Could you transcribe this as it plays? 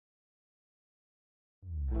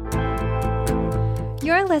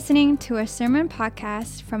You're listening to a sermon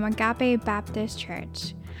podcast from Agape Baptist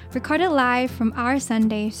Church, recorded live from our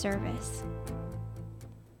Sunday service.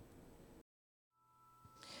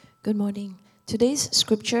 Good morning. Today's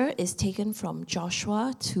scripture is taken from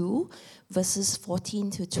Joshua 2, verses 14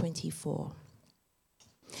 to 24.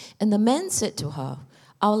 And the man said to her,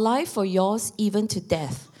 "Our life or yours, even to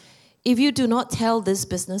death. If you do not tell this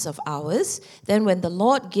business of ours, then when the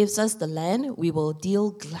Lord gives us the land, we will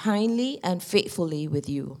deal kindly and faithfully with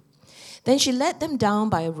you." Then she let them down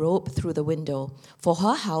by a rope through the window, for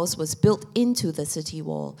her house was built into the city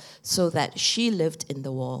wall, so that she lived in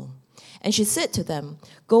the wall. And she said to them,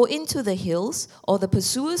 "Go into the hills, or the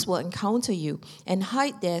pursuers will encounter you, and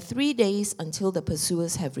hide there 3 days until the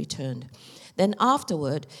pursuers have returned. Then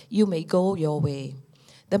afterward you may go your way."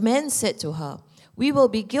 The man said to her, "We will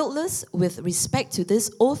be guiltless with respect to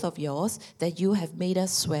this oath of yours that you have made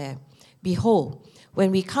us swear. Behold,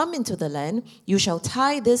 when we come into the land, you shall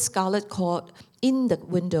tie this scarlet cord in the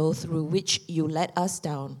window through which you let us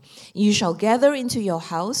down. You shall gather into your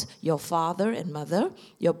house your father and mother,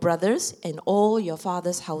 your brothers, and all your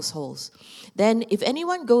father's households. Then if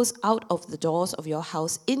anyone goes out of the doors of your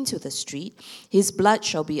house into the street, his blood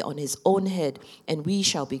shall be on his own head, and we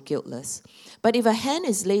shall be guiltless. But if a hand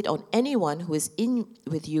is laid on anyone who is in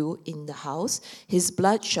with you in the house, his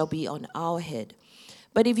blood shall be on our head.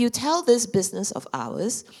 But if you tell this business of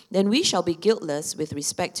ours, then we shall be guiltless with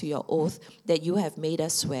respect to your oath that you have made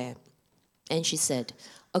us swear." And she said,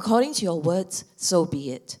 "According to your words, so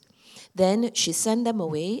be it." Then she sent them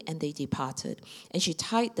away, and they departed. And she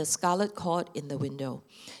tied the scarlet cord in the window.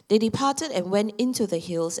 They departed and went into the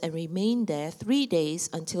hills and remained there 3 days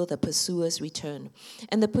until the pursuers returned.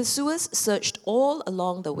 And the pursuers searched all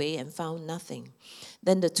along the way and found nothing.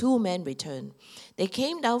 Then the 2 men returned. They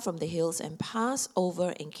came down from the hills and passed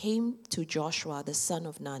over and came to Joshua the son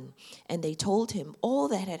of Nun. And they told him all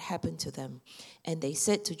that had happened to them. And they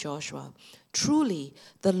said to Joshua, "Truly,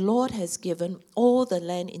 the Lord has given all the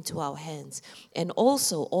land into our hands, and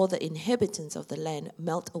also all the inhabitants of the land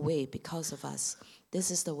melt away because of us." This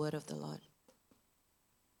is the word of the Lord.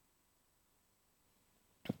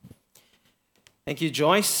 Thank you,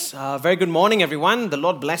 Joyce. Very good morning, everyone. The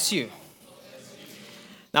Lord bless you.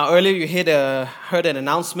 Now, earlier you heard an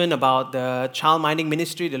announcement about the child minding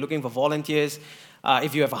ministry. They're looking for volunteers.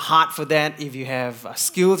 If you have a heart for that, if you have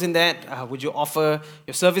skills in that, would you offer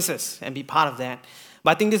your services and be part of that?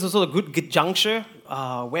 But I think this is also a good juncture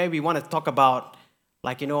where we want to talk about,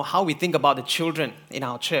 how we think about the children in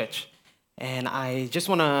our church. And I just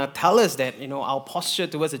want to tell us that, our posture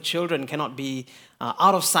towards the children cannot be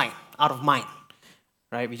out of sight, out of mind.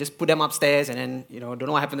 Right? We just put them upstairs and then, don't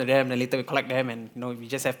know what happened to them, and then later we collect them and, we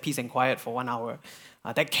just have peace and quiet for 1 hour.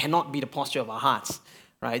 That cannot be the posture of our hearts.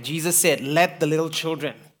 Right? Jesus said, "Let the little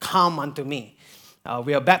children come unto me."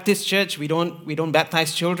 We are a Baptist church. We don't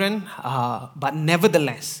baptize children, but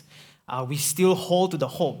nevertheless, we still hold to the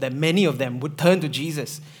hope that many of them would turn to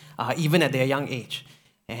Jesus, even at their young age.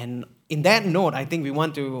 And in that note, I think we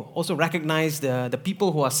want to also recognize the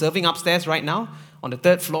people who are serving upstairs right now on the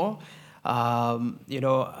 3rd floor.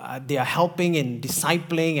 They are helping in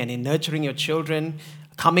discipling and in nurturing your children,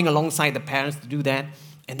 coming alongside the parents to do that,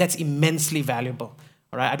 and that's immensely valuable.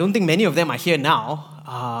 All right, I don't think many of them are here now.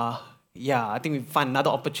 I think we find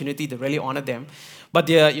another opportunity to really honor them. But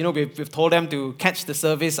we've told them to catch the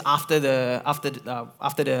service after the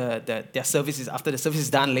service is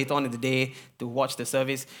done later on in the day to watch the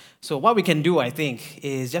service. So what we can do, I think,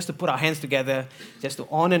 is just to put our hands together, just to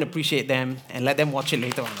honor and appreciate them, and let them watch it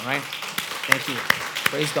later on. All right? Thank you.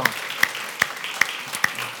 Praise God.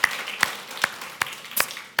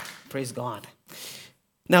 Praise God.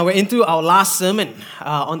 Now we're into our last sermon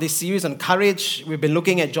on this series on courage. We've been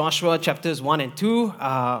looking at Joshua chapters 1 and 2.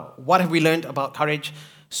 What have we learned about courage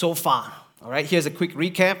so far? All right, here's a quick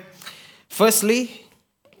recap. Firstly,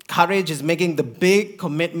 courage is making the big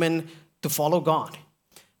commitment to follow God.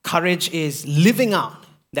 Courage is living out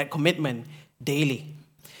that commitment daily.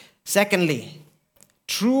 Secondly,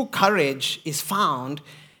 true courage is found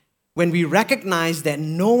when we recognize that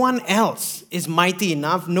no one else is mighty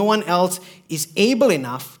enough, no one else is able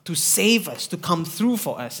enough to save us, to come through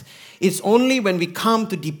for us. It's only when we come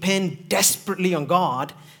to depend desperately on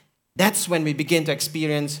God, that's when we begin to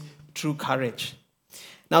experience true courage.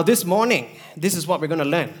 Now this morning, this is what we're going to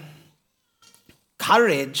learn.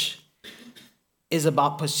 Courage is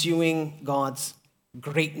about pursuing God's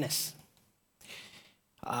greatness.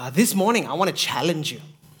 This morning, I want to challenge you.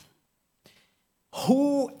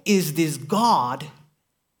 Who is this God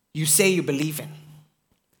you say you believe in?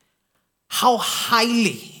 How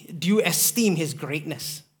highly do you esteem his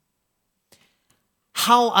greatness?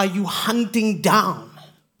 How are you hunting down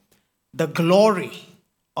the glory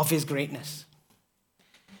of his greatness.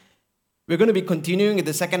 We're going to be continuing in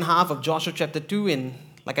the second half of Joshua chapter 2. And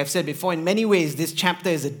like I've said before, in many ways, this chapter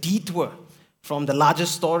is a detour from the larger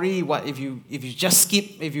story. If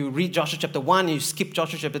you read Joshua chapter 1, you skip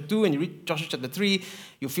Joshua chapter 2, and you read Joshua chapter 3,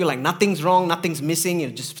 you feel like nothing's wrong, nothing's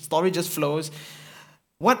missing, story just flows.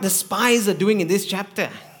 What the spies are doing in this chapter,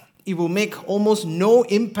 it will make almost no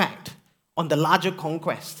impact on the larger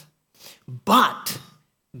conquest. But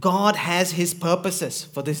God has his purposes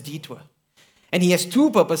for this detour. And he has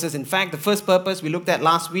two purposes. In fact, the first purpose we looked at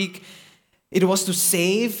last week, it was to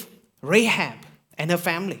save Rahab and her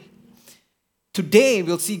family. Today,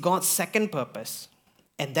 we'll see God's second purpose,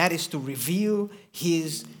 and that is to reveal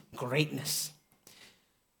his greatness.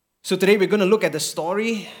 So today, we're going to look at the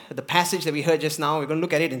story, the passage that we heard just now. We're going to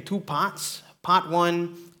look at it in two parts. Part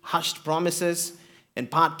 1, hushed promises, and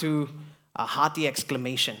part 2, a hearty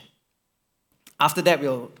exclamation. After that,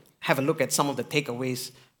 we'll have a look at some of the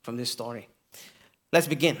takeaways from this story. Let's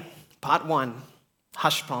begin. Part 1,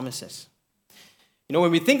 hushed promises. When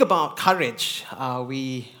we think about courage,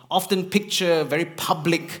 we often picture very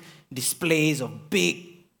public displays of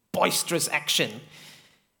big, boisterous action.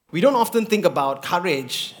 We don't often think about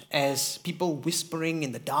courage as people whispering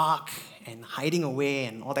in the dark and hiding away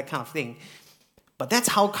and all that kind of thing. But that's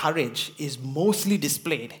how courage is mostly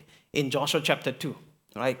displayed in Joshua chapter 2.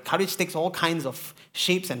 Right? Courage takes all kinds of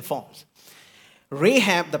shapes and forms.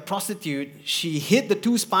 Rahab, the prostitute, she hid the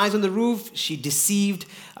two spies on the roof. She deceived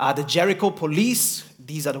the Jericho police.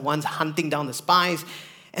 These are the ones hunting down the spies.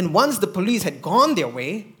 And once the police had gone their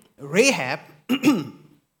way, Rahab,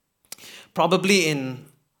 probably in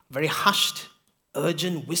very hushed,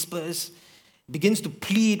 urgent whispers, begins to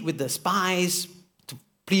plead with the spies,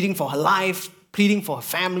 pleading for her life, pleading for her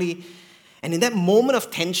family. And in that moment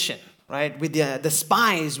of tension, right, with the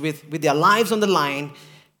spies, with their lives on the line,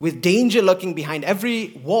 with danger lurking behind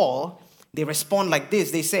every wall, they respond like this.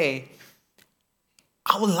 They say,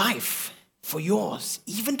 "Our life for yours,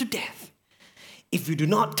 even to death. If you do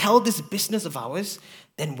not tell this business of ours,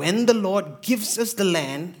 then when the Lord gives us the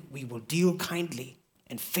land, we will deal kindly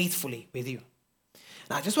and faithfully with you."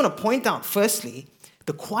 Now, I just want to point out, firstly,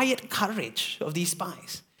 the quiet courage of these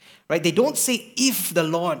spies. Right? They don't say, if the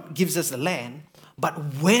Lord gives us the land,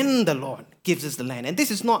 but when the Lord gives us the land. And this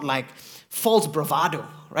is not like false bravado,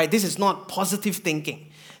 right? This is not positive thinking.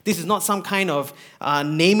 This is not some kind of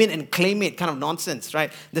name it and claim it kind of nonsense,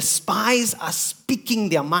 right? The spies are speaking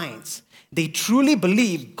their minds. They truly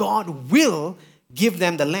believe God will give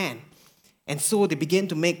them the land. And so they begin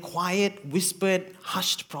to make quiet, whispered,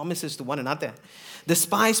 hushed promises to one another. The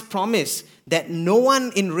spies promise that no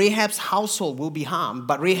one in Rahab's household will be harmed,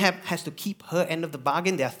 but Rahab has to keep her end of the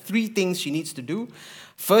bargain. There are 3 things she needs to do.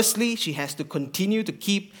 Firstly, she has to continue to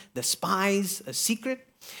keep the spies a secret.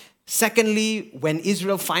 Secondly, when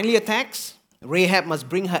Israel finally attacks, Rahab must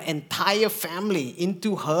bring her entire family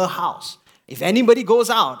into her house. If anybody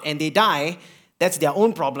goes out and they die, that's their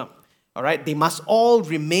own problem. All right? They must all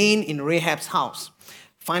remain in Rahab's house.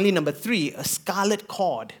 Finally, number 3, a scarlet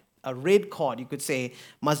cord, a red cord, you could say,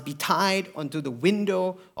 must be tied onto the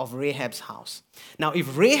window of Rahab's house. Now,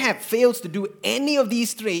 if Rahab fails to do any of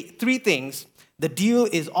these three things, the deal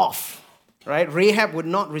is off, right? Rahab would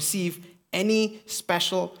not receive any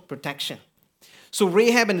special protection. So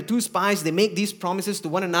Rahab and the 2 spies, they make these promises to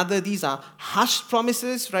one another. These are hushed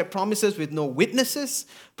promises, right? Promises with no witnesses,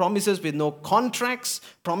 promises with no contracts,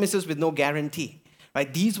 promises with no guarantee,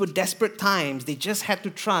 right? These were desperate times. They just had to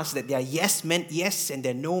trust that their yes meant yes and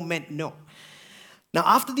their no meant no. Now,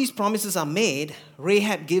 after these promises are made,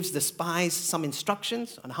 Rahab gives the spies some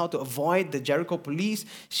instructions on how to avoid the Jericho police.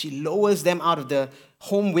 She lowers them out of the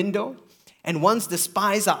home window. And once the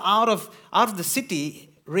spies are out of the city,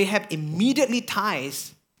 Rahab immediately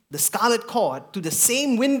ties the scarlet cord to the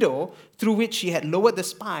same window through which she had lowered the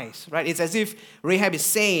spies, right? It's as if Rahab is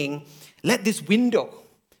saying, let this window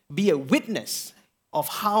be a witness of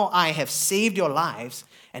how I have saved your lives,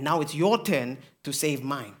 and now it's your turn to save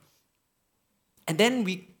mine. And then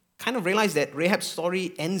we kind of realize that Rahab's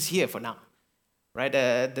story ends here for now, right?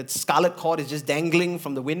 The scarlet cord is just dangling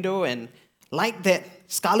from the window, and like that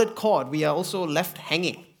scarlet cord, we are also left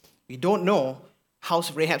hanging. We don't know how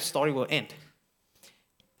Rahab's story will end.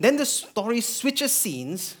 Then the story switches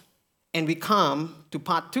scenes, and we come to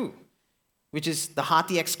part 2, which is the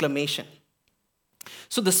hearty exclamation.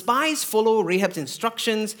 So the spies follow Rahab's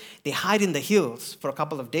instructions. They hide in the hills for a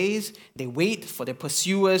couple of days. They wait for their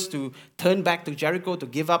pursuers to turn back to Jericho, to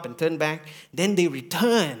give up and turn back. Then they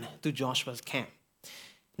return to Joshua's camp.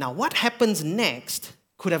 Now, what happens next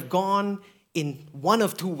could have gone in one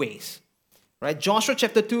of 2 ways. Right? Joshua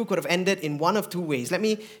chapter 2 could have ended in one of two ways. Let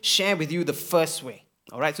me share with you the first way.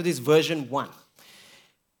 All right, so this is version 1.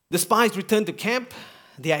 The spies return to camp.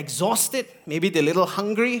 They are exhausted. Maybe they're a little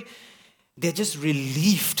hungry. They're just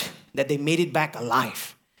relieved that they made it back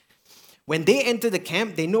alive. When they enter the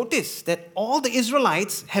camp, they notice that all the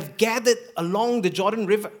Israelites have gathered along the Jordan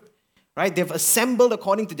River. Right? They've assembled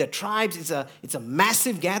according to their tribes. It's a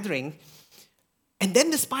massive gathering. And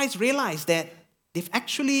then the spies realize that they've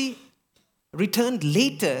actually returned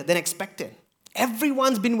later than expected.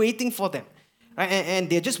 Everyone's been waiting for them. Right? And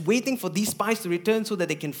they're just waiting for these spies to return so that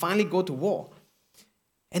they can finally go to war.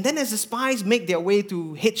 And then as the spies make their way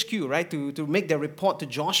to HQ, right, to make their report to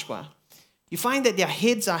Joshua, you find that their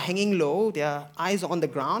heads are hanging low, their eyes are on the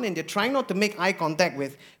ground, and they're trying not to make eye contact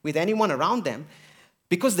with anyone around them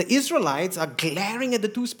because the Israelites are glaring at the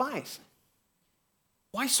two spies.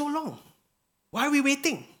 Why so long? Why are we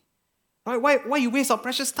waiting? Right? Why you waste our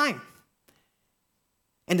precious time?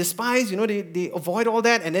 And the spies, they avoid all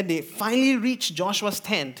that, and then they finally reach Joshua's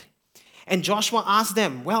tent. And Joshua asks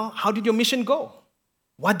them, well, how did your mission go?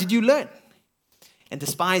 What did you learn? And the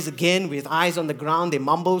spies, again, with eyes on the ground, they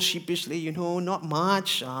mumble sheepishly, not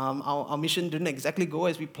much. Our mission didn't exactly go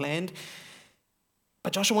as we planned.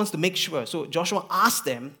 But Joshua wants to make sure. So Joshua asks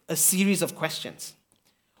them a series of questions.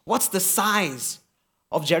 What's the size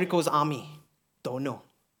of Jericho's army? Don't know.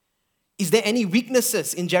 Is there any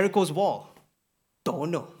weaknesses in Jericho's wall?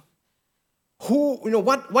 Don't know.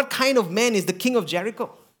 What kind of man is the king of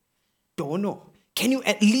Jericho? Don't know. Can you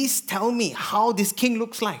at least tell me how this king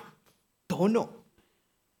looks like? Don't know.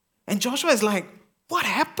 And Joshua is like, what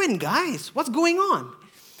happened, guys? What's going on?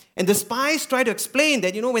 And the spies try to explain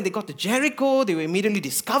that, when they got to Jericho, they were immediately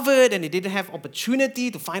discovered and they didn't have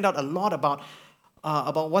opportunity to find out a lot about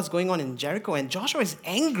what's going on in Jericho. And Joshua is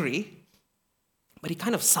angry, but he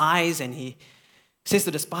kind of sighs and he says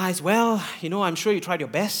to the spies, well, I'm sure you tried your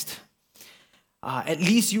best. At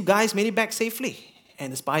least you guys made it back safely.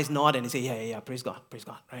 And the spies nod and they say, yeah, praise God,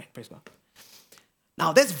 right? Praise God.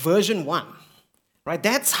 Now, that's version 1, right?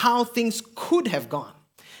 That's how things could have gone.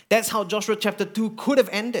 That's how Joshua chapter 2 could have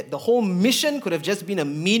ended. The whole mission could have just been a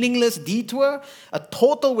meaningless detour, a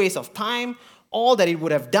total waste of time. All that it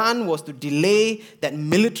would have done was to delay that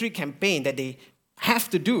military campaign that they have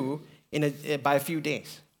to do by a few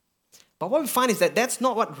days. But what we find is that that's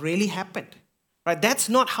not what really happened. Right? That's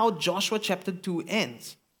not how Joshua chapter 2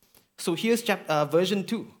 ends. So here's version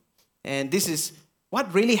 2. And this is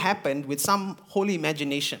what really happened with some holy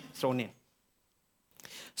imagination thrown in.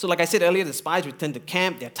 So like I said earlier, the spies return to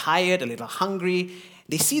camp. They're tired, a little hungry.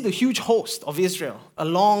 They see the huge host of Israel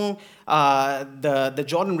along the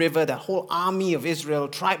Jordan River, the whole army of Israel,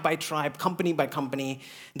 tribe by tribe, company by company.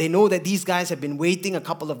 They know that these guys have been waiting a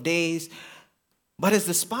couple of days. But as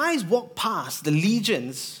the spies walk past the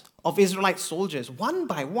legions of Israelite soldiers, one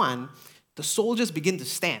by one, the soldiers begin to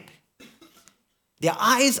stand. Their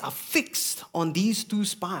eyes are fixed on these two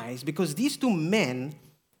spies because these two men,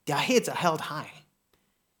 their heads are held high.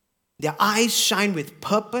 Their eyes shine with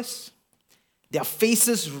purpose. Their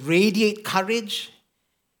faces radiate courage.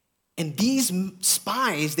 And these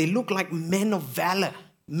spies, they look like men of valor,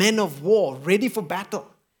 men of war, ready for battle.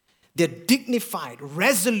 They're dignified,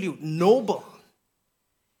 resolute, noble.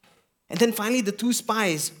 And then finally, the two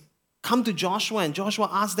spies come to Joshua, and Joshua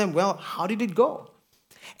asks them, well, how did it go?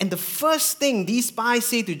 And the first thing these spies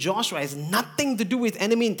say to Joshua is nothing to do with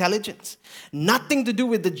enemy intelligence, nothing to do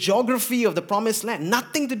with the geography of the promised land,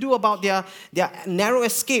 nothing to do about their narrow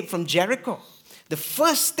escape from Jericho. The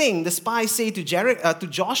first thing the spies say to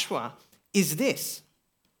Joshua is this: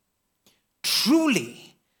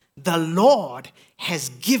 truly, the Lord has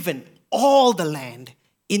given all the land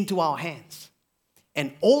into our hands,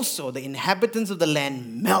 and also the inhabitants of the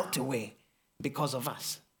land melt away because of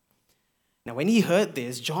us. Now, when he heard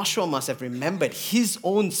this, Joshua must have remembered his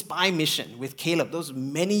own spy mission with Caleb. Those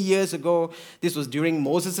many years ago, this was during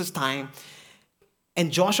Moses' time.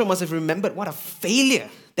 And Joshua must have remembered what a failure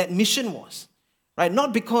that mission was. Right?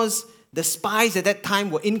 Not because the spies at that time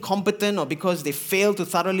were incompetent or because they failed to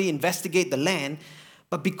thoroughly investigate the land,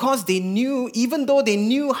 but because they knew, even though they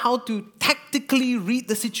knew how to tactically read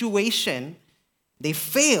the situation, they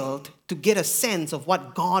failed to get a sense of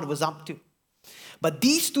what God was up to. But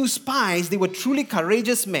these two spies, they were truly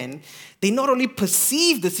courageous men. They not only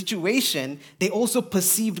perceived the situation, they also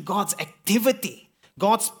perceived God's activity,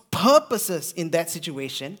 God's purposes in that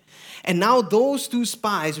situation. And now those two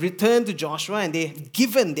spies return to Joshua and they've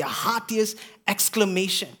given their heartiest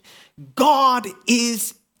exclamation: God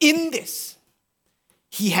is in this.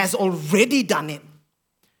 He has already done it.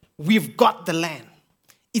 We've got the land.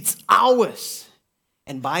 It's ours.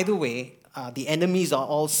 And by the way, the enemies are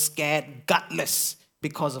all scared, gutless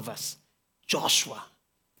because of us. Joshua,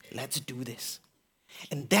 let's do this.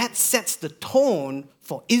 And that sets the tone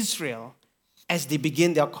for Israel as they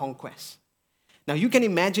begin their conquest. Now you can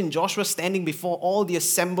imagine Joshua standing before all the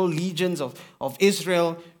assembled legions of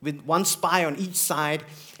Israel with one spy on each side,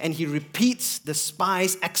 and he repeats the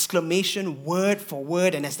spy's exclamation word for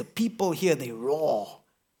word, and as the people hear, they roar.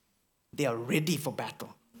 They are ready for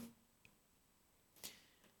battle.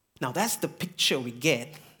 Now that's the picture we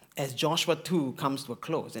get as Joshua 2 comes to a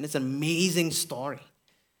close, and it's an amazing story.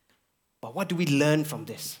 But what do we learn from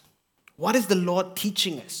this? What is the Lord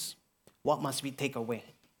teaching us? What must we take away?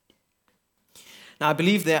 Now, I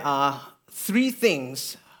believe there are 3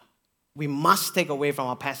 things we must take away from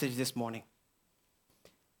our passage this morning.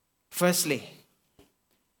 Firstly,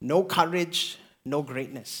 no courage, no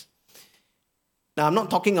greatness. Now, I'm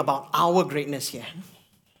not talking about our greatness here.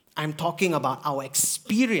 I'm talking about our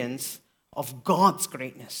experience of God's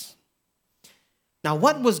greatness. Now,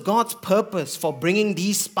 what was God's purpose for bringing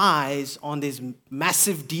these spies on this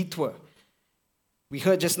massive detour? We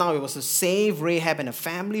heard just now it was to save Rahab and her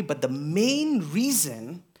family, but the main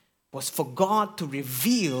reason was for God to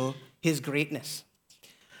reveal his greatness.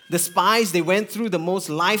 The spies, they went through the most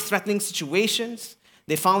life-threatening situations.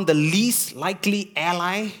 They found the least likely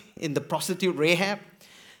ally in the prostitute Rahab.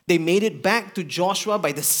 They made it back to Joshua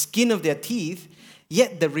by the skin of their teeth,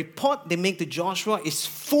 yet the report they make to Joshua is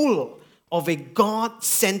full of a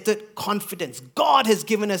God-centered confidence. God has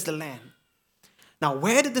given us the land. Now,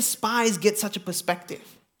 where did the spies get such a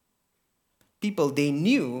perspective? People, they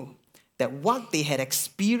knew that what they had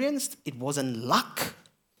experienced, it wasn't luck.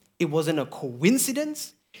 It wasn't a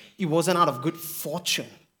coincidence. It wasn't out of good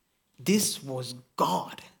fortune. This was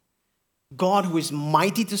God. God who is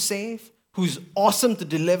mighty to save, who's awesome to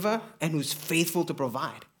deliver, and who's faithful to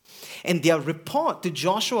provide. And their report to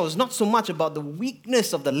Joshua was not so much about the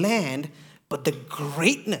weakness of the land, but the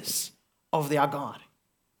greatness of their God.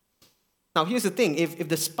 Now, here's the thing. If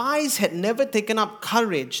the spies had never taken up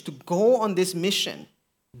courage to go on this mission,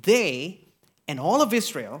 they and all of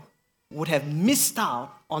Israel would have missed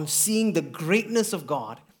out on seeing the greatness of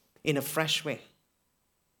God in a fresh way.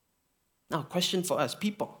 Now, question for us,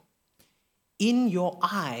 people. In your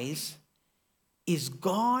eyes, is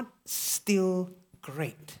God still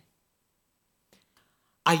great?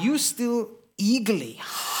 Are you still eagerly,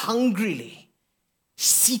 hungrily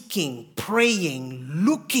seeking, praying,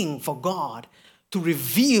 looking for God to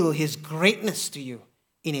reveal his greatness to you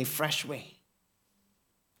in a fresh way?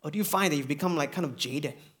 Or do you find that you've become kind of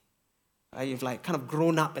jaded? You've kind of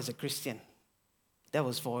grown up as a Christian. That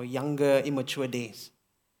was for younger, immature days.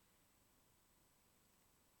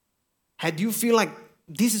 Do you feel like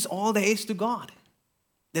this is all there is to God?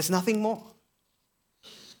 There's nothing more.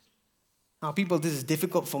 Now, people, this is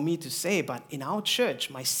difficult for me to say, but in our church,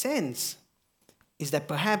 my sense is that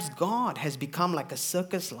perhaps God has become like a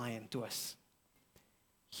circus lion to us.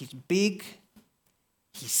 He's big,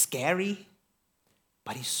 he's scary,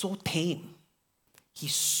 but he's so tame.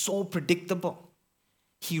 He's so predictable.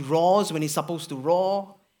 He roars when he's supposed to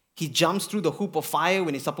roar. He jumps through the hoop of fire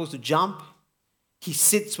when he's supposed to jump. He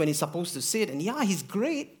sits when he's supposed to sit. And yeah, he's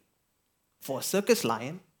great for a circus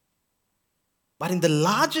lion. But in the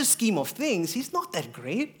larger scheme of things, he's not that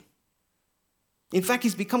great. In fact,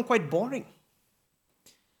 he's become quite boring.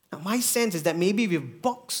 Now, my sense is that maybe we've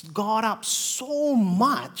boxed God up so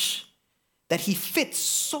much that he fits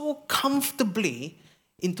so comfortably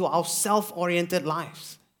into our self-oriented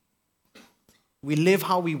lives. We live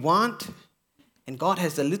how we want, and God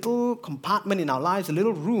has a little compartment in our lives, a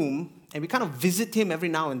little room, and we kind of visit him every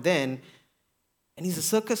now and then, and he's a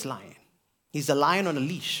circus lion. He's a lion on a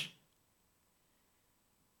leash.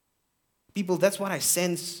 People, that's what I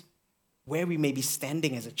sense where we may be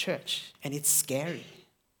standing as a church, and it's scary.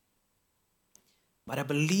 But I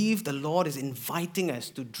believe the Lord is inviting us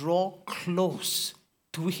to draw close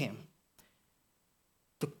to him,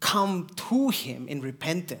 to come to him in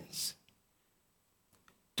repentance,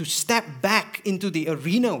 to step back into the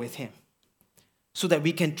arena with him so that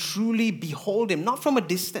we can truly behold him, not from a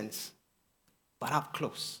distance, but up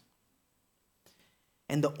close.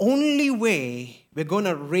 And the only way we're going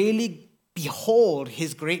to really behold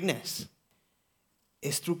his greatness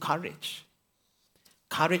is through courage.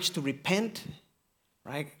 Courage to repent.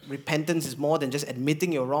 Right? Repentance is more than just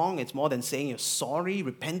admitting you're wrong. It's more than saying you're sorry.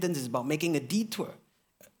 Repentance is about making a detour,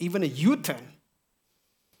 even a U-turn.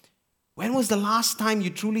 When was the last time you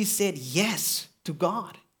truly said yes to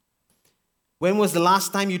God? When was the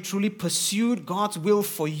last time you truly pursued God's will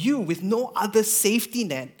for you with no other safety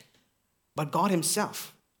net but God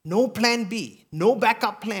himself? No plan B, no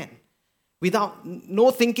backup plan. without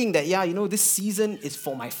no thinking that, this season is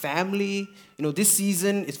for my family, this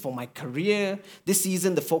season is for my career, this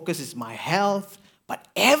season the focus is my health. But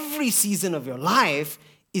every season of your life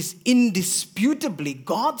is indisputably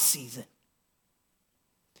God's season.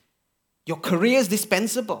 Your career is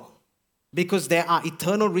dispensable because there are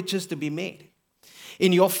eternal riches to be made.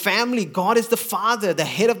 In your family, God is the father, the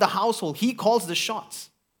head of the household. He calls the shots.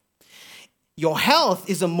 Your health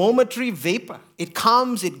is a momentary vapor. It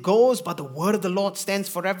comes, it goes, but the word of the Lord stands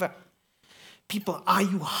forever. People, are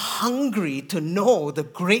you hungry to know the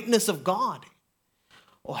greatness of God?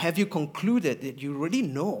 Or have you concluded that you already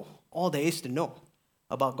know all there is to know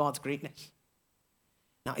about God's greatness?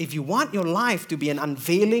 Now, if you want your life to be an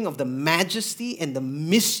unveiling of the majesty and the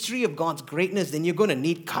mystery of God's greatness, then you're going to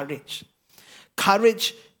need courage.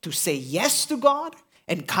 Courage to say yes to God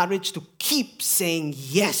and courage to keep saying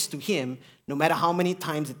yes to Him no matter how many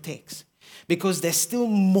times it takes. Because there's still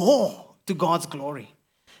more to God's glory.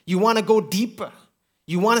 You want to go deeper.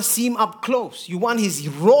 You want to see Him up close. You want His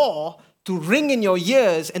roar to ring in your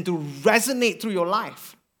ears and to resonate through your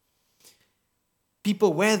life.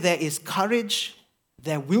 People, where there is courage,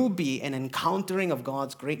 there will be an encountering of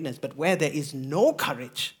God's greatness. But where there is no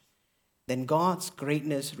courage, then God's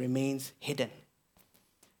greatness remains hidden.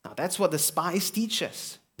 Now, that's what the spies teach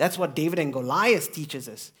us. That's what David and Goliath teaches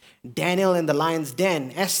us. Daniel in the lion's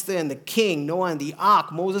den, Esther and the king, Noah in the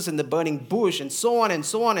ark, Moses in the burning bush, and so on and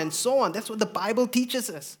so on and so on. That's what the Bible teaches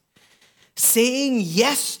us. Saying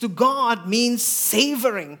yes to God means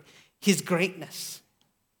savoring His greatness.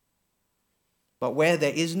 But where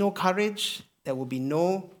there is no courage, there will be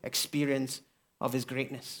no experience of His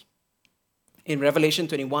greatness. In Revelation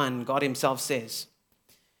 21, God Himself says,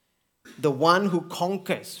 the one who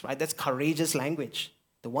conquers, right? That's courageous language.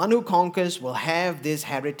 The one who conquers will have this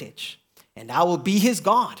heritage, and I will be his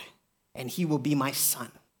God, and he will be my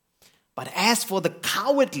son. But as for the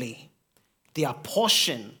cowardly, their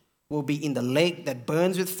portion will be in the lake that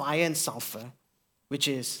burns with fire and sulfur, which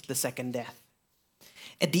is the second death.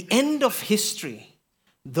 At the end of history,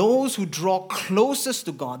 those who draw closest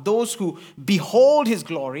to God, those who behold His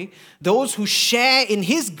glory, those who share in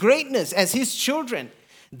His greatness as His children,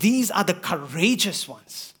 these are the courageous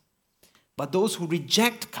ones. But those who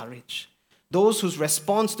reject courage, those whose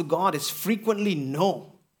response to God is frequently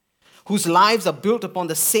no, whose lives are built upon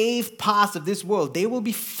the safe paths of this world, they will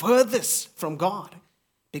be furthest from God,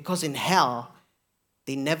 because in hell,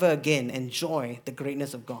 they never again enjoy the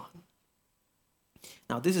greatness of God.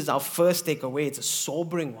 Now, this is our first takeaway. It's a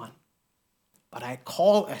sobering one. But I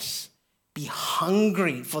call us, be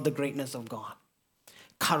hungry for the greatness of God.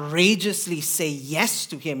 Courageously say yes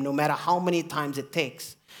to Him, no matter how many times it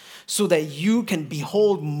takes, so that you can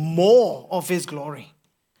behold more of His glory.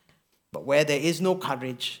 But where there is no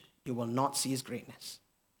courage, you will not see His greatness.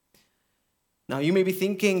 Now, you may be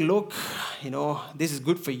thinking, look, this is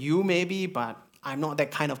good for you maybe, but I'm not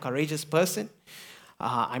that kind of courageous person.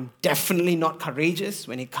 I'm definitely not courageous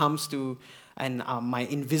when it comes to my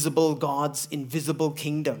invisible God's invisible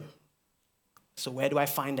kingdom. So where do I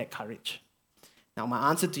find that courage? Now, my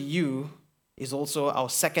answer to you is also our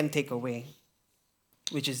second takeaway,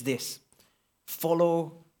 which is this: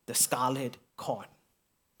 follow the scarlet cord.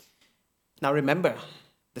 Now, remember,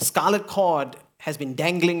 the scarlet cord has been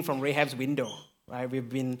dangling from Rahab's window, right?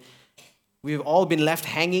 We've all been left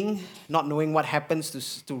hanging, not knowing what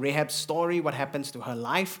happens to Rahab's story, what happens to her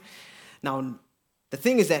life. Now, the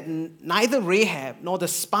thing is that neither Rahab nor the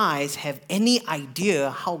spies have any idea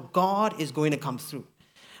how God is going to come through.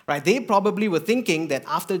 Right? They probably were thinking that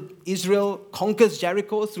after Israel conquers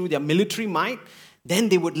Jericho through their military might, then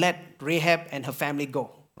they would let Rahab and her family go.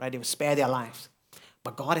 Right? They would spare their lives.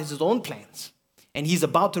 But God has His own plans. And He's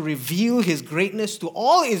about to reveal His greatness to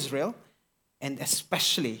all Israel, and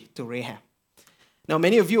especially to Rahab. Now,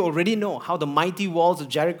 many of you already know how the mighty walls of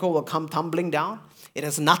Jericho will come tumbling down. It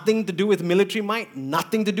has nothing to do with military might,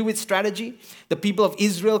 nothing to do with strategy. The people of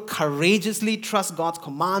Israel courageously trust God's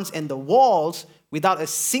commands, and the walls, without a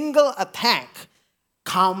single attack,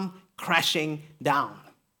 come crashing down.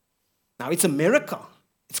 Now, it's a miracle.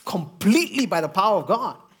 It's completely by the power of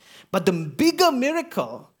God. But the bigger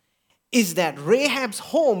miracle is that Rahab's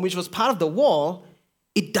home, which was part of the wall,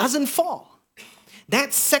 it doesn't fall.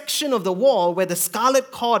 That section of the wall where the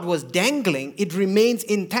scarlet cord was dangling, it remains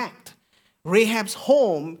intact. Rahab's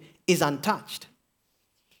home is untouched.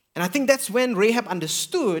 And I think that's when Rahab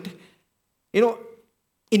understood,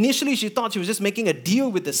 initially she thought she was just making a deal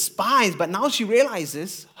with the spies, but now she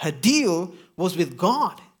realizes her deal was with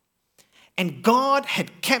God. And God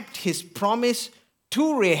had kept His promise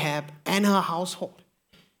to Rahab and her household.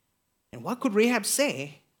 And what could Rahab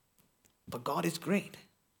say? But God is great.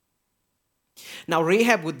 Now,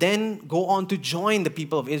 Rahab would then go on to join the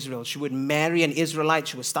people of Israel. She would marry an Israelite.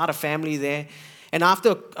 She would start a family there. And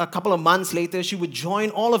after a couple of months later, she would join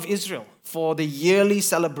all of Israel for the yearly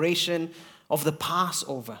celebration of the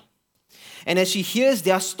Passover. And as she hears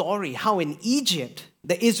their story, how in Egypt,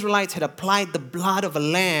 the Israelites had applied the blood of a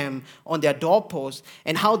lamb on their doorposts,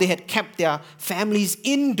 and how they had kept their families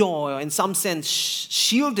indoor, in some sense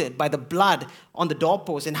shielded by the blood on the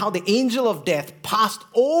doorposts, and how the angel of death passed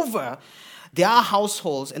over their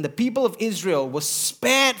households, and the people of Israel were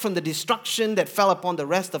spared from the destruction that fell upon the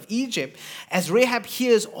rest of Egypt. As Rahab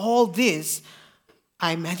hears all this,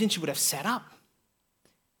 I imagine she would have sat up.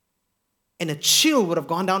 And a chill would have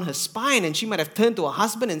gone down her spine, and she might have turned to her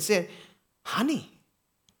husband and said, "Honey,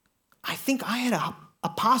 I think I had a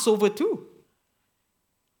Passover too.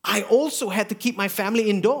 I also had to keep my family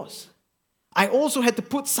indoors. I also had to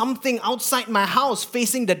put something outside my house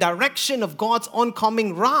facing the direction of God's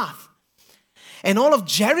oncoming wrath. And all of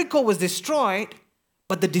Jericho was destroyed,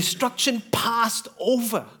 but the destruction passed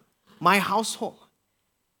over my household.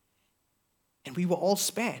 And we were all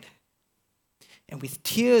spared." And with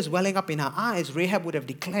tears welling up in her eyes, Rahab would have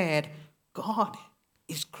declared, "God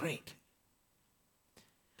is great."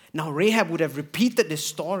 Now, Rahab would have repeated this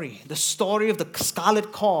story, the story of the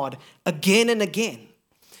scarlet cord, again and again.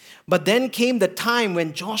 But then came the time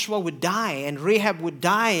when Joshua would die, and Rahab would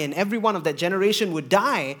die, and everyone of that generation would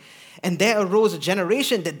die. And there arose a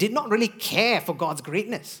generation that did not really care for God's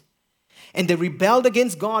greatness. And they rebelled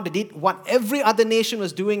against God. They did what every other nation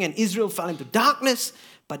was doing, and Israel fell into darkness.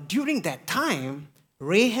 But during that time,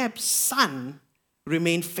 Rahab's son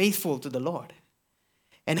remained faithful to the Lord.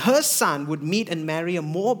 And her son would meet and marry a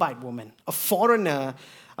Moabite woman, a foreigner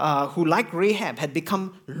who, like Rahab, had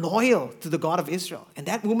become loyal to the God of Israel. And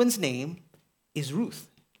that woman's name is Ruth.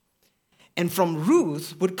 And from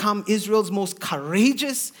Ruth would come Israel's most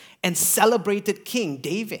courageous and celebrated king,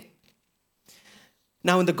 David.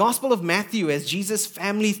 Now, in the Gospel of Matthew, as Jesus'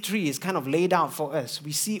 family tree is kind of laid out for us,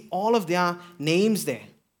 we see all of their names there.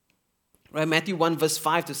 Right? Matthew 1, verse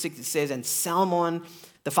 5 to 6, it says, "And Salmon,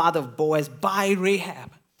 the father of Boaz, by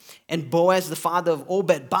Rahab. And Boaz, the father of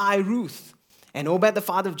Obed, by Ruth. And Obed, the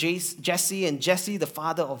father of Jesse, and Jesse, the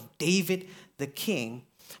father of David, the king."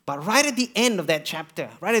 But right at the end of that chapter,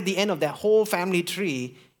 right at the end of that whole family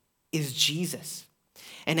tree, is Jesus.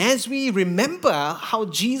 And as we remember how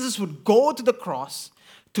Jesus would go to the cross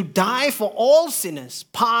to die for all sinners,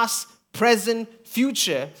 past, present,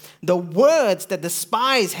 future, the words that the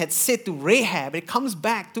spies had said to Rahab, it comes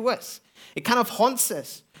back to us. It kind of haunts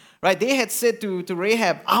us, right? They had said to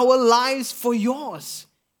Rahab, "Our lives for yours,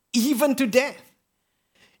 even to death."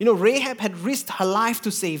 You know, Rahab had risked her life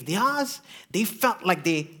to save theirs. They felt like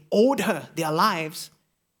they owed her their lives.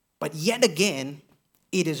 But yet again,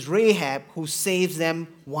 it is Rahab who saves them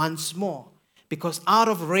once more. Because out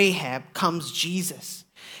of Rahab comes Jesus.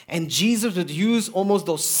 And Jesus would use almost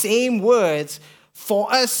those same words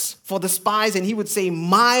for us, for the spies, and he would say,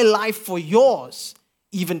 "My life for yours,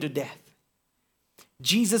 even to death."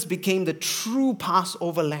 Jesus became the true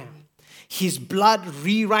Passover lamb. His blood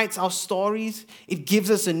rewrites our stories. It gives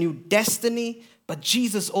us a new destiny. But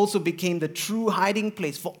Jesus also became the true hiding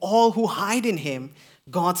place for all who hide in him.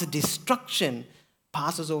 God's destruction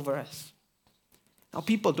passes over us. Now,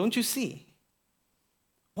 people, don't you see?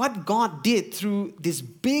 What God did through this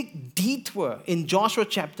big detour in Joshua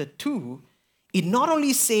chapter 2, it not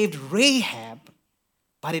only saved Rahab,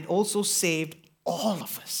 but it also saved all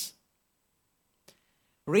of us.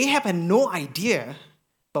 Rahab had no idea,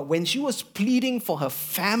 but when she was pleading for her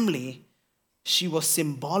family, she was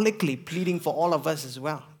symbolically pleading for all of us as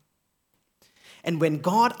well. And when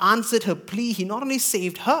God answered her plea, he not only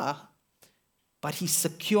saved her, but he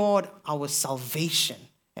secured our salvation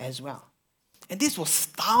as well. And this was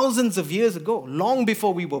thousands of years ago, long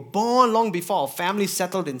before we were born, long before our family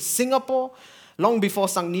settled in Singapore, long before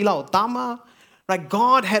Sang Nila Utama. Right?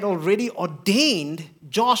 God had already ordained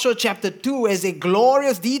Joshua chapter 2 as a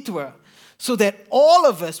glorious detour so that all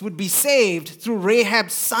of us would be saved through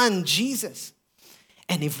Rahab's son, Jesus.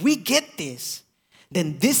 And if we get this,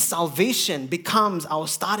 then this salvation becomes our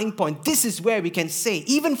starting point. This is where we can say,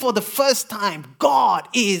 even for the first time, God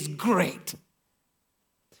is great.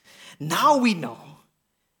 Now we know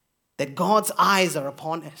that God's eyes are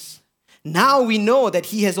upon us. Now we know that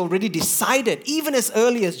he has already decided, even as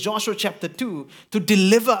early as Joshua chapter 2, to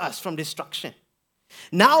deliver us from destruction.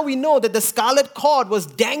 Now we know that the scarlet cord was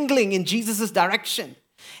dangling in Jesus' direction.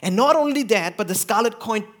 And not only that, but the scarlet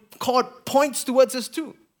cord points towards us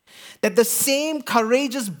too. That the same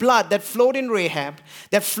courageous blood that flowed in Rahab,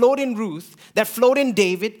 that flowed in Ruth, that flowed in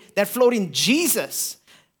David, that flowed in Jesus,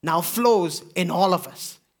 now flows in all of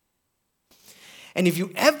us. And if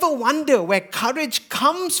you ever wonder where courage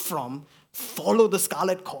comes from, follow the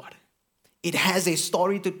scarlet cord. It has a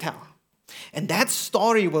story to tell. And that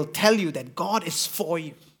story will tell you that God is for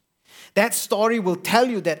you. That story will tell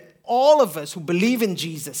you that all of us who believe in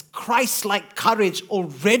Jesus, Christ-like courage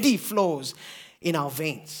already flows in our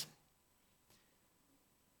veins.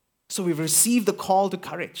 So we've received the call to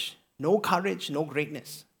courage. No courage, no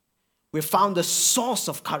greatness. We've found the source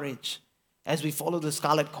of courage as we follow the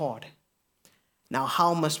scarlet cord. Now,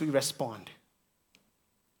 how must we respond?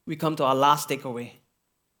 We come to our last takeaway.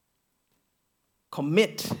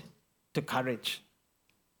 Commit to courage.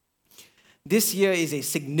 This year is a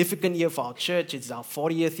significant year for our church. It's our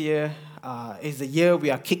 40th year. It's the year we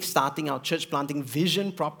are kickstarting our church planting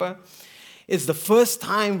vision proper. It's the first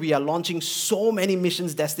time we are launching so many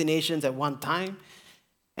missions destinations at one time.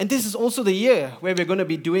 And this is also the year where we're going to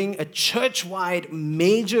be doing a church-wide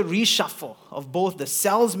major reshuffle of both the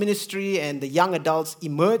Cells ministry and the Young Adults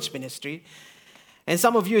Emerge ministry. And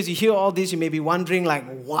some of you, as you hear all this, you may be wondering,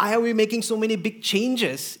 why are we making so many big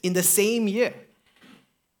changes in the same year?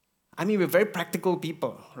 I mean, we're very practical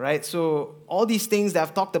people, right? So all these things that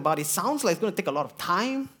I've talked about, it sounds like it's going to take a lot of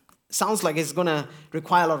time. It sounds like it's going to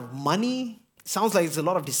require a lot of money. It sounds like it's a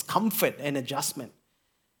lot of discomfort and adjustment.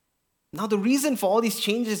 Now, the reason for all these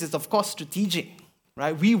changes is, of course, strategic,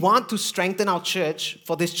 right? We want to strengthen our church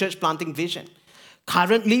for this church planting vision.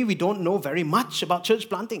 Currently, we don't know very much about church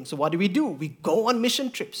planting. So what do? We go on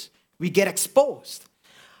mission trips. We get exposed.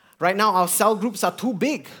 Right now, our cell groups are too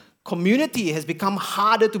big. Community has become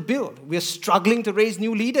harder to build. We are struggling to raise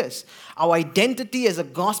new leaders. Our identity as a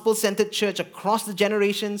gospel-centered church across the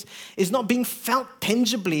generations is not being felt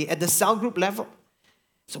tangibly at the cell group level.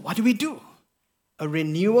 So what do? A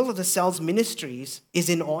renewal of the cells ministries is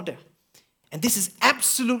in order. And this is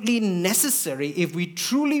absolutely necessary if we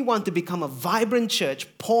truly want to become a vibrant church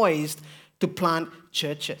poised to plant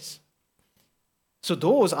churches. So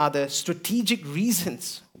those are the strategic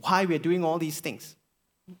reasons why we're doing all these things.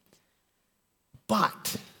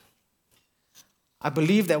 But I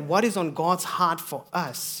believe that what is on God's heart for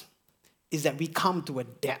us is that we come to a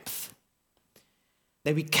depth,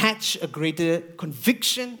 that we catch a greater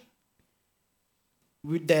conviction,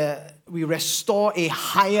 we restore a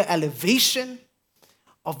higher elevation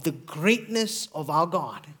of the greatness of our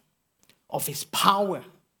God, of His power,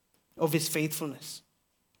 of His faithfulness.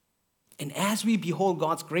 And as we behold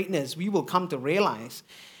God's greatness, we will come to realize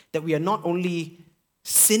that we are not only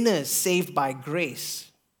sinners saved by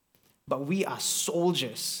grace, but we are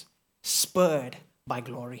soldiers spurred by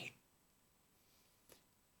glory.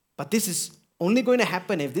 But this is only going to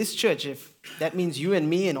happen if this church, if that means you and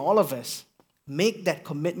me and all of us, make that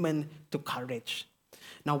commitment to courage.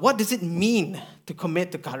 Now, what does it mean to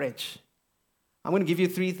commit to courage? I'm going to give you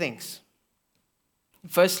 3 things.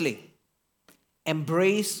 Firstly,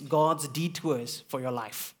 embrace God's detours for your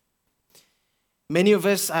life. Many of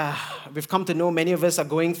us, we've come to know many of us are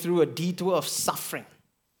going through a detour of suffering,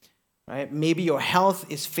 right? Maybe your health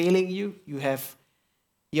is failing you. You have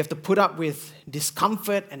to put up with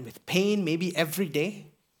discomfort and with pain maybe every day.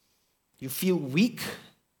 You feel weak.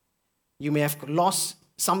 You may have lost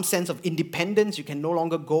some sense of independence. You can no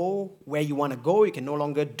longer go where you want to go. You can no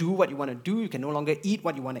longer do what you want to do. You can no longer eat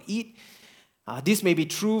what you want to eat. This may be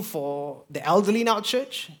true for the elderly in our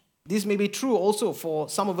church. This may be true also for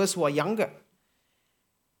some of us who are younger.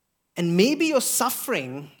 And maybe your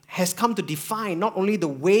suffering has come to define not only the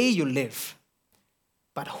way you live,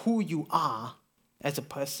 but who you are as a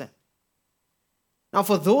person. Now,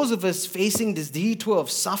 for those of us facing this detour of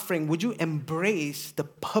suffering, would you embrace the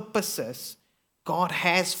purposes God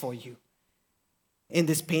has for you in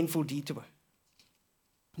this painful detour?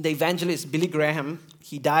 The evangelist Billy Graham,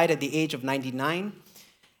 he died at the age of 99.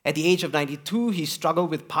 At the age of 92, he struggled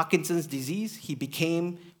with Parkinson's disease. He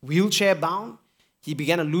became wheelchair-bound. He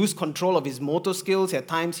began to lose control of his motor skills. At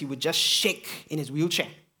times, he would just shake in his wheelchair.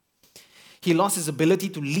 He lost his ability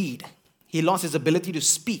to lead. He lost his ability to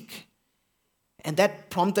speak. And that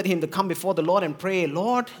prompted him to come before the Lord and pray,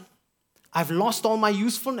 Lord, I've lost all my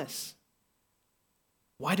usefulness.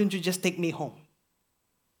 Why don't you just take me home?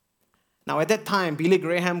 Now, at that time, Billy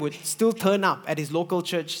Graham would still turn up at his local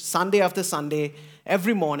church Sunday after Sunday,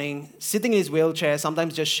 every morning, sitting in his wheelchair,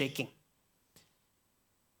 sometimes just shaking.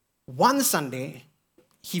 One Sunday,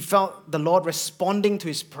 he felt the Lord responding to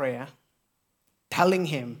his prayer, telling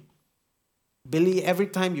him, Billy, every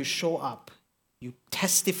time you show up, you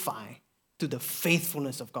testify to the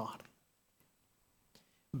faithfulness of God.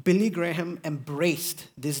 Billy Graham embraced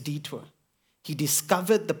this detour. He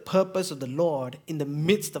discovered the purpose of the Lord in the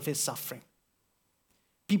midst of his suffering.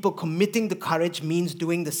 People committing to courage means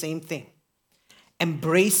doing the same thing.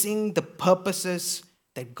 embracing the purposes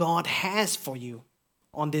that God has for you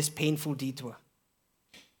on this painful detour.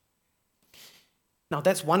 Now,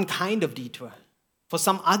 that's one kind of detour. For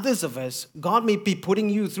some others of us, God may be putting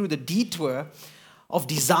you through the detour of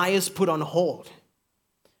desires put on hold.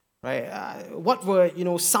 Right? What were,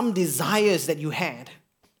 some desires that you had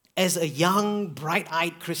as a young,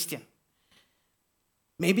 bright-eyed Christian?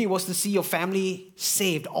 Maybe it was to see your family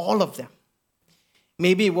saved, all of them.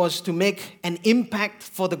 Maybe it was to make an impact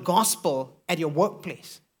for the gospel at your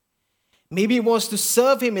workplace. Maybe it was to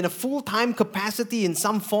serve Him in a full-time capacity in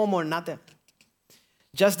some form or another.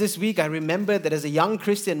 Just this week, I remembered that as a young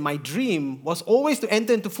Christian, my dream was always to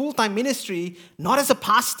enter into full-time ministry, not as a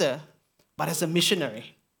pastor, but as a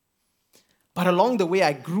missionary. But along the way,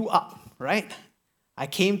 I grew up, right? I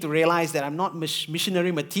came to realize that I'm not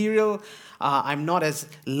missionary material. I'm not as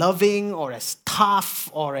loving or as tough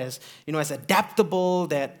or as adaptable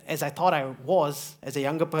as I thought I was as a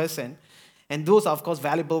younger person. And those are, of course,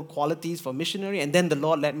 valuable qualities for missionary. And then the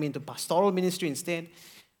Lord led me into pastoral ministry instead.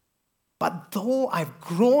 But though I've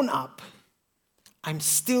grown up, I'm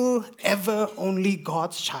still ever only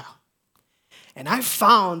God's child. And I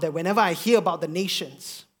found that whenever I hear about the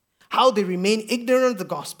nations, how they remain ignorant of the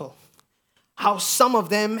gospel, how some of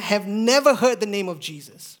them have never heard the name of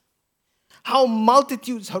Jesus, how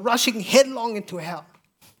multitudes are rushing headlong into hell,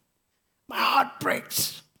 my heart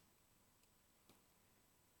breaks.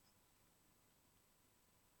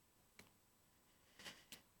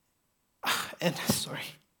 And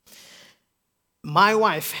my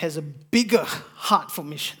wife has a bigger heart for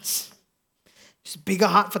missions. She's a bigger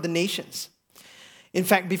heart for the nations. In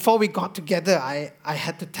fact, before we got together, I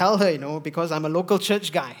had to tell her, because I'm a local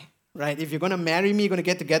church guy, right? If you're going to marry me, you're going to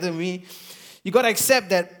get together with me, you got to accept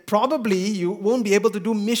that probably you won't be able to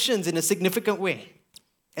do missions in a significant way.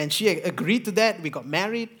 And she agreed to that. We got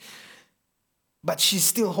married. But she's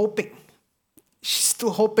still hoping. She's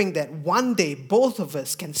still hoping that one day both of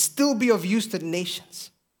us can still be of use to the nations.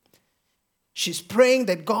 She's praying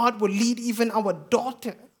that God will lead even our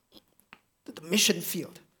daughter to the mission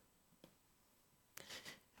field.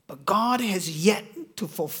 But God has yet to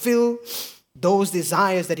fulfill those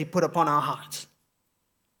desires that He put upon our hearts.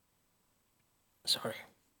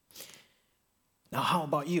 Now, how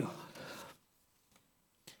about you?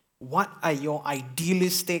 What are your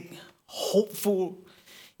idealistic, hopeful,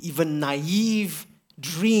 even naive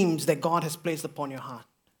dreams that God has placed upon your heart?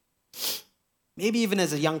 Maybe even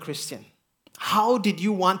as a young Christian. How did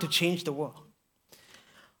you want to change the world?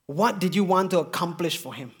 What did you want to accomplish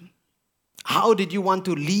for Him? How did you want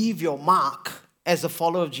to leave your mark as a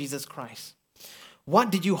follower of Jesus Christ?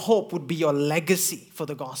 What did you hope would be your legacy for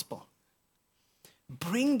the gospel?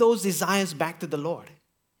 Bring those desires back to the Lord.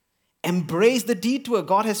 Embrace the detour.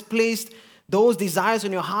 God has placed those desires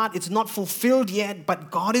in your heart. It's not fulfilled yet,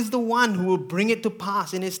 but God is the one who will bring it to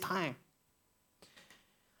pass in His time.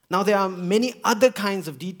 Now, there are many other kinds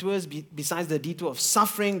of detours besides the detour of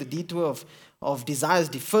suffering, the detour of desires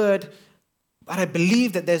deferred. But I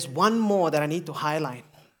believe that there's one more that I need to highlight.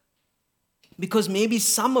 Because maybe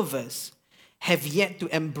some of us have yet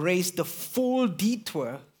to embrace the full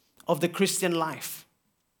detour of the Christian life.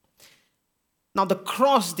 Now, the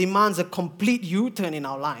cross demands a complete U-turn in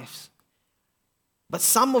our lives. But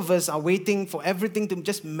some of us are waiting for everything to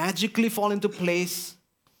just magically fall into place.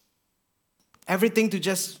 Everything to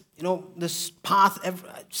just, this path,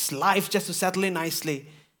 life just to settle in nicely.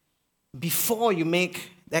 Before you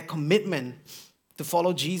make that commitment to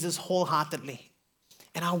follow Jesus wholeheartedly.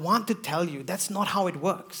 And I want to tell you, that's not how it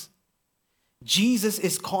works. Jesus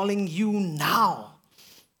is calling you now.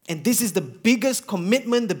 And this is the biggest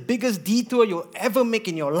commitment, the biggest detour you'll ever make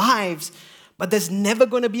in your lives. But there's never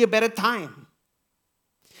going to be a better time.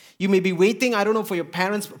 You may be waiting, for your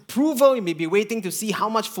parents' approval. You may be waiting to see how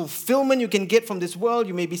much fulfillment you can get from this world.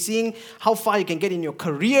 You may be seeing how far you can get in your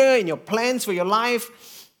career, in your plans for your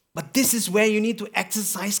life. But this is where you need to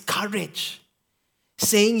exercise courage.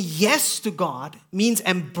 Saying yes to God means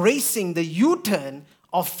embracing the U-turn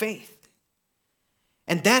of faith.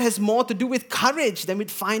 And that has more to do with courage than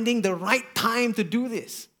with finding the right time to do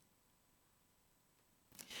this.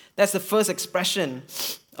 That's the first expression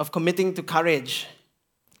of committing to courage.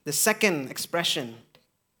 The second expression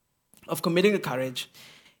of committing to courage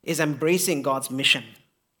is embracing God's mission.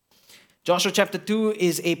 Joshua chapter 2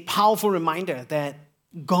 is a powerful reminder that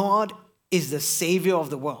God is the Savior of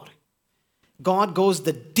the world. God goes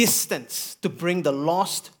the distance to bring the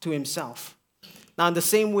lost to Himself. Now, in the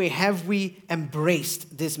same way, have we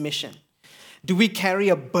embraced this mission? Do we carry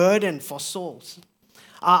a burden for souls?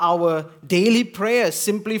 Are our daily prayers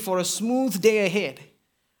simply for a smooth day ahead?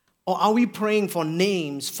 Or are we praying for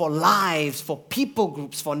names, for lives, for people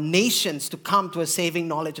groups, for nations to come to a saving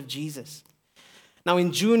knowledge of Jesus? Now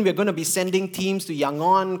in June, we're going to be sending teams to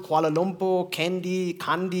Yangon, Kuala Lumpur,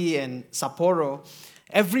 Kandy, and Sapporo.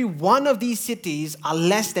 Every one of these cities are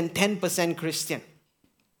less than 10% Christian.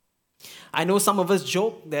 I know some of us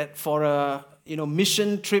joke that for a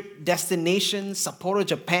mission trip destination, Sapporo,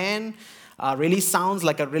 Japan, really sounds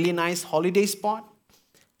like a really nice holiday spot.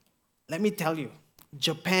 Let me tell you,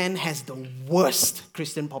 Japan has the worst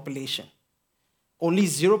Christian population. Only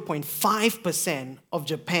 0.5% of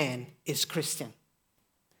Japan is Christian.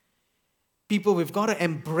 People, we've got to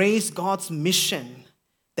embrace God's mission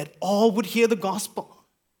that all would hear the gospel,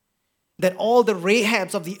 that all the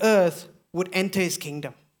Rahabs of the earth would enter his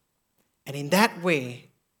kingdom. And in that way,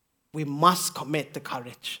 we must commit to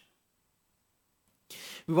courage.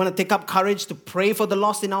 We want to take up courage to pray for the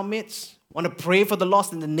lost in our midst. We want to pray for the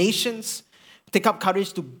lost in the nations. Take up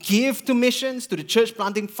courage to give to missions, to the church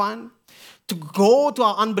planting fund, to go to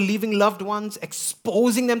our unbelieving loved ones,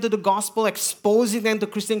 exposing them to the gospel, exposing them to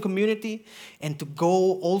Christian community, and to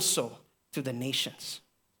go also to the nations.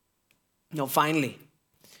 Now, finally,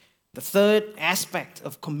 the third aspect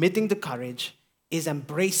of committing to courage is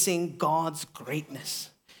embracing God's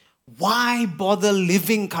greatness. Why bother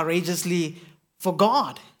living courageously for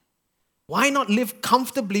God? Why not live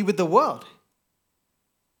comfortably with the world?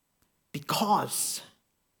 Because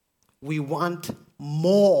we want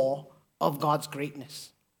more of God's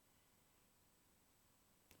greatness.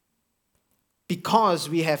 Because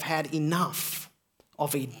we have had enough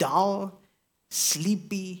of a dull,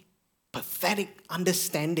 sleepy, pathetic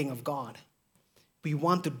understanding of God. We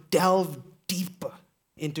want to delve deeper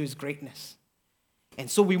into his greatness.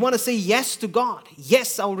 And so we want to say yes to God.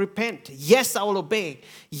 Yes, I will repent. Yes, I will obey.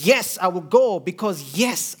 Yes, I will go because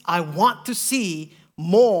yes, I want to see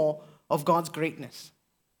more of God's greatness.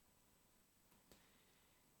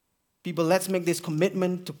 People, let's make this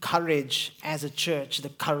commitment to courage as a church. The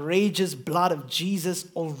courageous blood of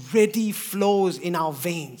Jesus already flows in our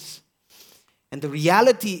veins. And the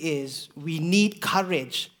reality is we need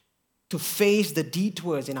courage to face the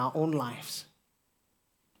detours in our own lives.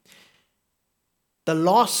 The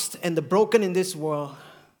lost and the broken in this world,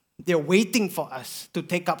 they're waiting for us to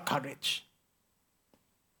take up courage.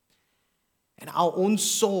 And our own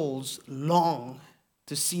souls long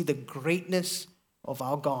to see the greatness of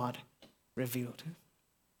our God revealed.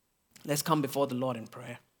 Let's come before the Lord in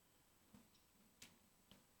prayer.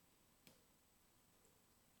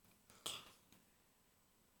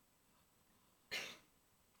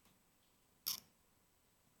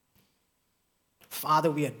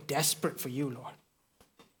 Father, we are desperate for you, Lord.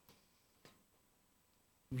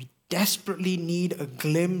 We desperately need a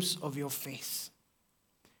glimpse of your face.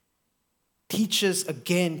 Teach us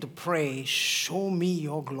again to pray, show me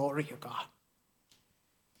your glory, O God.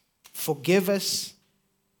 Forgive us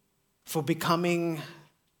for becoming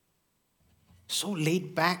so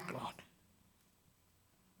laid back, Lord.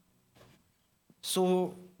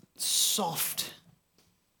 So soft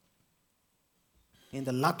in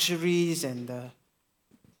the luxuries and the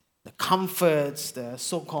comforts, the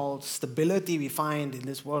so-called stability we find in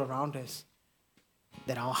this world around us,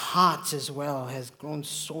 that our hearts as well has grown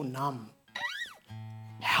so numb.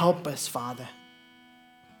 Help us, Father.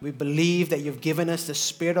 We believe that you've given us the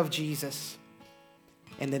Spirit of Jesus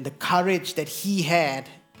and then the courage that he had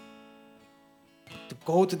to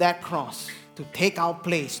go to that cross, to take our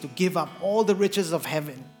place, to give up all the riches of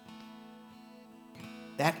heaven.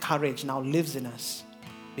 That courage now lives in us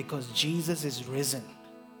because Jesus is risen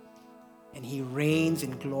and he reigns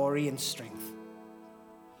in glory and strength.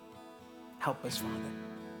 Help us, Father.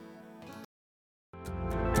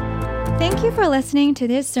 Thank you for listening to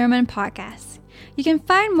this sermon podcast. You can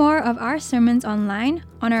find more of our sermons online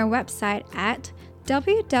on our website at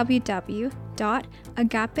www.agape.org.sg.